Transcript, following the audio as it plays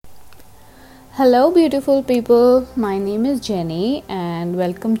Hello, beautiful people. My name is Jenny, and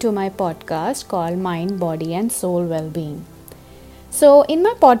welcome to my podcast called Mind, Body, and Soul Wellbeing. So, in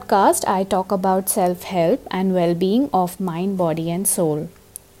my podcast, I talk about self help and well being of mind, body, and soul.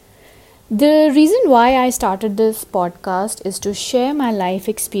 The reason why I started this podcast is to share my life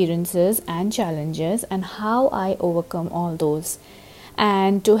experiences and challenges and how I overcome all those,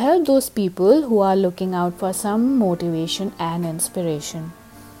 and to help those people who are looking out for some motivation and inspiration.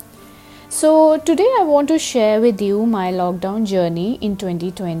 So, today I want to share with you my lockdown journey in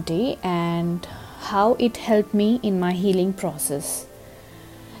 2020 and how it helped me in my healing process.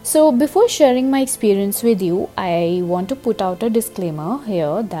 So, before sharing my experience with you, I want to put out a disclaimer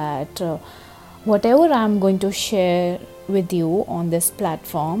here that whatever I'm going to share with you on this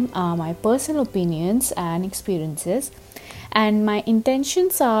platform are my personal opinions and experiences, and my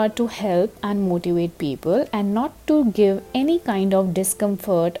intentions are to help and motivate people and not to give any kind of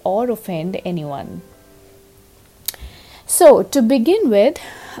discomfort or offend anyone. So, to begin with,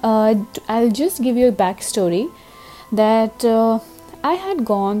 I'll just give you a backstory that I had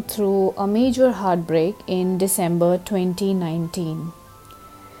gone through a major heartbreak in December 2019.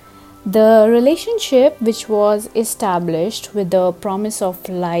 The relationship, which was established with the promise of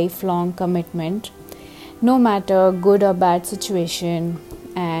lifelong commitment, no matter good or bad situation,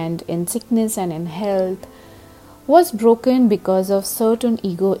 and in sickness and in health, was broken because of certain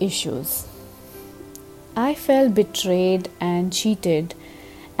ego issues. I felt betrayed and cheated,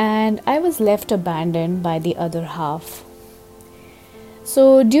 and I was left abandoned by the other half.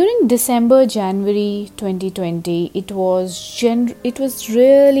 So during January 2020, it was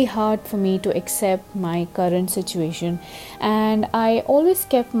really hard for me to accept my current situation, and I always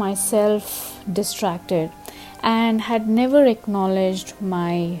kept myself distracted and had never acknowledged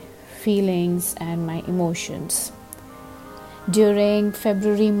my feelings and my emotions. During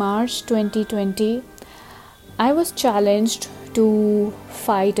February-March 2020, I was challenged to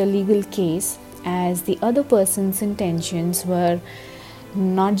fight a legal case, as the other person's intentions were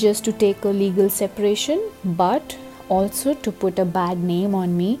not just to take a legal separation but also to put a bad name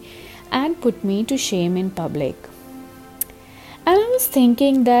on me and put me to shame in public. And I was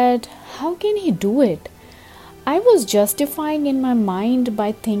thinking that how can he do it? I was justifying in my mind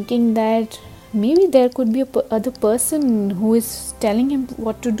by thinking that maybe there could be other person who is telling him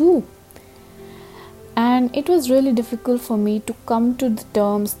what to do. And it was really difficult for me to come to the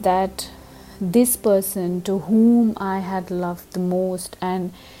terms that this person to whom I had loved the most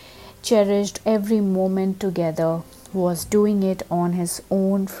and cherished every moment together was doing it on his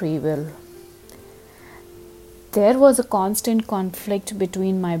own free will. There was a constant conflict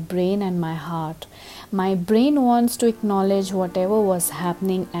between my brain and my heart. My brain wants to acknowledge whatever was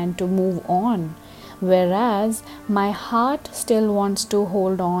happening and to move on, whereas my heart still wants to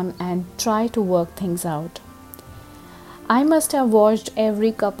hold on and try to work things out. I must have watched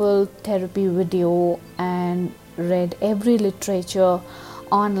every couple therapy video and read every literature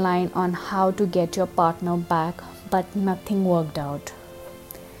online on how to get your partner back, but nothing worked out.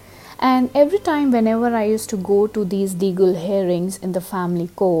 And every time whenever I used to go to these legal hearings in the family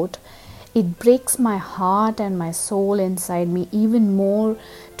court, it breaks my heart and my soul inside me even more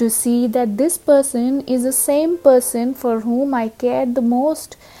to see that this person is the same person for whom I cared the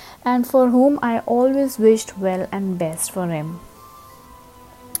most and for whom I always wished well and best for him.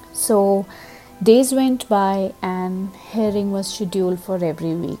 So, days went by and hearing was scheduled for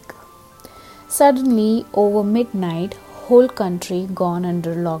every week. Suddenly, over midnight, whole country gone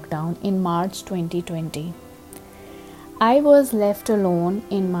under lockdown in March 2020. I was left alone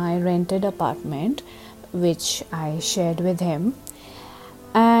in my rented apartment, which I shared with him,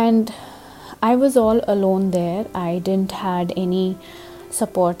 and I was all alone there. I didn't had any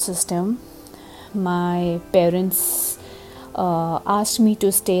support system. My parents asked me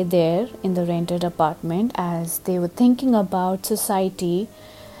to stay there in the rented apartment as they were thinking about society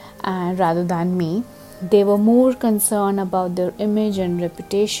rather than me. They were more concerned about their image and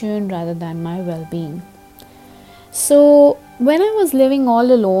reputation rather than my well-being. So when I was living all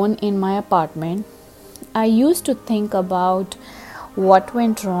alone in my apartment, I used to think about what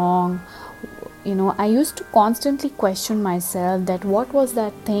went wrong. I used to constantly question myself that what was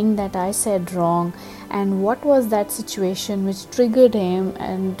that thing that I said wrong, and what was that situation which triggered him,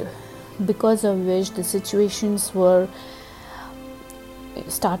 and because of which the situations were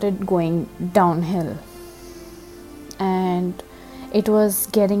started going downhill. And it was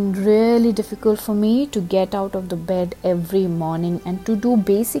getting really difficult for me to get out of the bed every morning and to do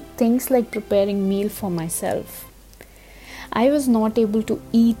basic things like preparing meal for myself. I was not able to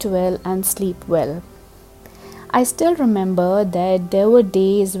eat well and sleep well. I still remember that there were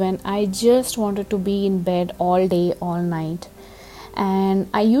days when I just wanted to be in bed all day, all night. And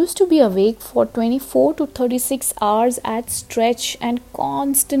I used to be awake for 24 to 36 hours at stretch and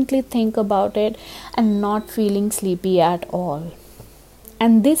constantly think about it and not feeling sleepy at all.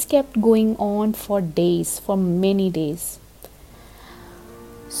 And this kept going on for days, for many days.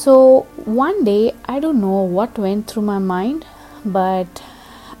 So one day, I don't know what went through my mind, but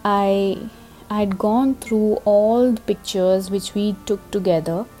I'd gone through all the pictures which we took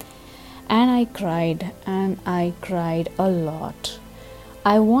together, and I cried a lot.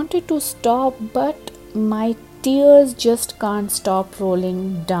 I wanted to stop, but my tears just can't stop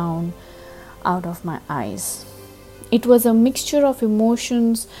rolling down out of my eyes. It was a mixture of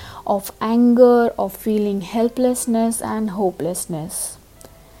emotions, of anger, of feeling helplessness and hopelessness.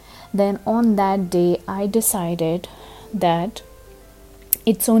 Then on that day, I decided that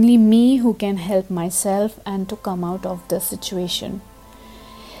it's only me who can help myself and to come out of the situation.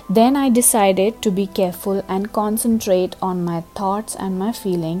 Then I decided to be careful and concentrate on my thoughts and my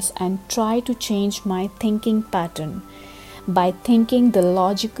feelings and try to change my thinking pattern by thinking the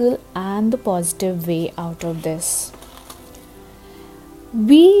logical and the positive way out of this.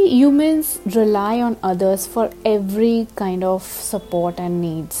 We humans rely on others for every kind of support and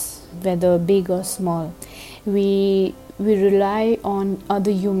needs, whether big or small. We rely on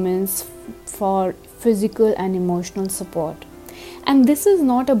other humans for physical and emotional support. And this is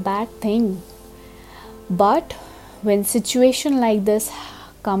not a bad thing. But when situation like this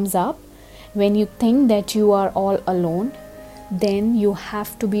comes up, when you think that you are all alone, then you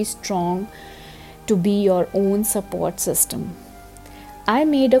have to be strong to be your own support system. I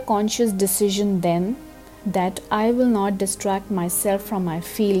made a conscious decision then that I will not distract myself from my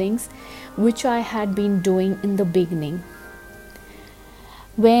feelings, which I had been doing in the beginning.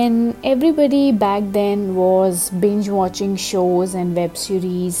 When everybody back then was binge watching shows and web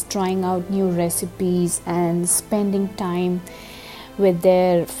series, trying out new recipes and spending time with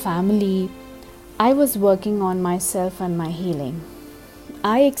their family, I was working on myself and my healing.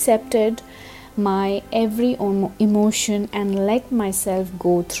 I accepted my every emotion and let myself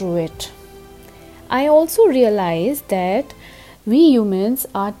go through it. I also realized that we humans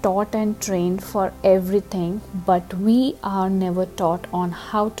are taught and trained for everything, but we are never taught on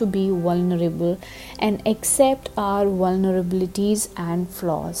how to be vulnerable and accept our vulnerabilities and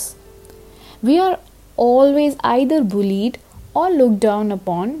flaws. We are always either bullied or looked down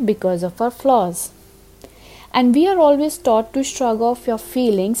upon because of our flaws. And we are always taught to shrug off your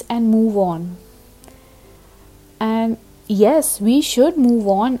feelings and move on. And yes, we should move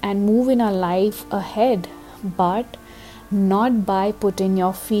on and move in our life ahead, but not by putting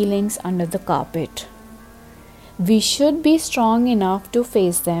your feelings under the carpet. We should be strong enough to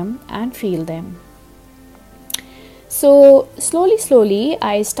face them and feel them. So slowly,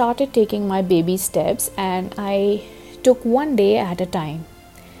 I started taking my baby steps, and I took one day at a time.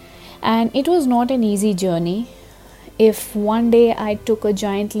 And it was not an easy journey. If one day I took a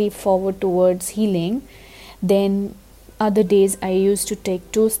giant leap forward towards healing, then other days I used to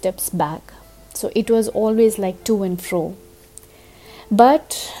take 2 steps back. So it was always like to and fro.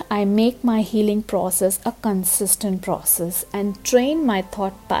 But I make my healing process a consistent process and train my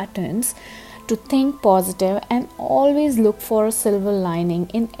thought patterns to think positive and always look for a silver lining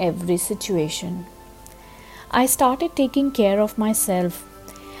in every situation. I started taking care of myself.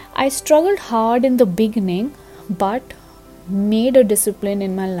 I struggled hard in the beginning, but made a discipline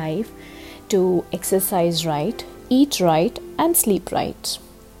in my life to exercise right, eat right, and sleep right.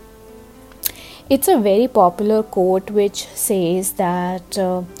 It's a very popular quote which says that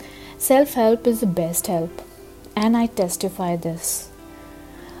self-help is the best help, and I testify this.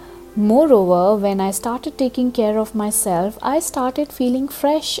 Moreover, when I started taking care of myself, I started feeling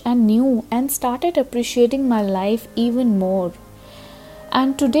fresh and new and started appreciating my life even more.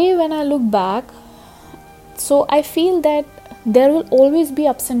 And today when I look back, so I feel that there will always be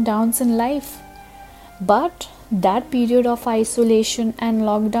ups and downs in life. But that period of isolation and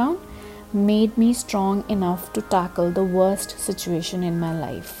lockdown made me strong enough to tackle the worst situation in my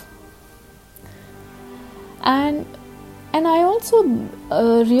life. And I also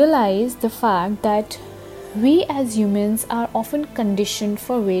realized the fact that we as humans are often conditioned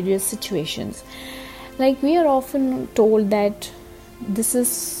for various situations. Like we are often told that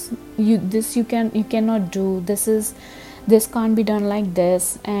this you cannot do, this can't be done like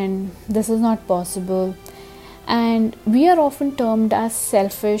this, and this is not possible. And we are often termed as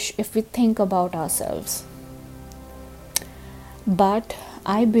selfish if we think about ourselves. But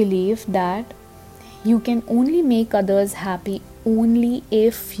I believe that you can only make others happy only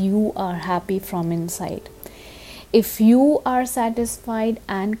if you are happy from inside. If you are satisfied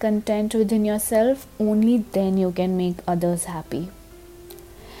and content within yourself, only then you can make others happy.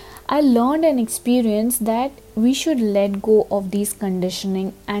 I learned and experienced that we should let go of these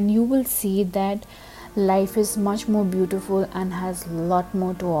conditioning, and you will see that life is much more beautiful and has a lot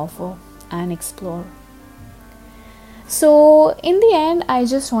more to offer and explore. So, in the end, I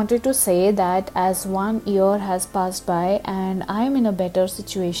just wanted to say that as 1 year has passed by and I am in a better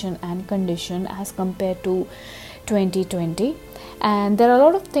situation and condition as compared to 2020, and there are a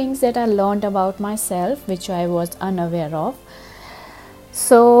lot of things that I learned about myself which I was unaware of.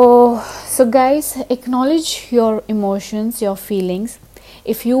 So guys, acknowledge your emotions, your feelings.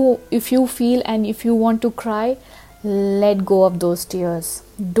 If you feel and if you want to cry, let go of those tears.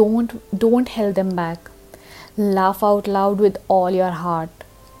 Don't hold them back. Laugh out loud with all your heart.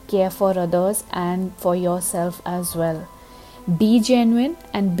 Care for others and for yourself as well. Be genuine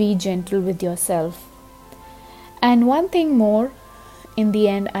and be gentle with yourself. And one thing more, in the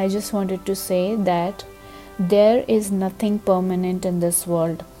end, I just wanted to say that there is nothing permanent in this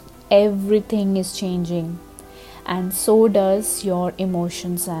world. Everything is changing, and so does your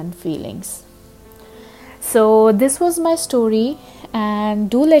emotions and feelings. So, this was my story, and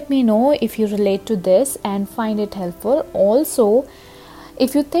do let me know if you relate to this and find it helpful. Also,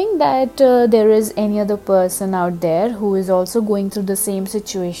 if you think that there is any other person out there who is also going through the same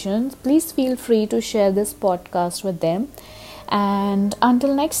situation, please feel free to share this podcast with them. And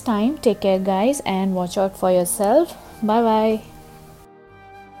until next time, take care, guys, and watch out for yourself. Bye bye.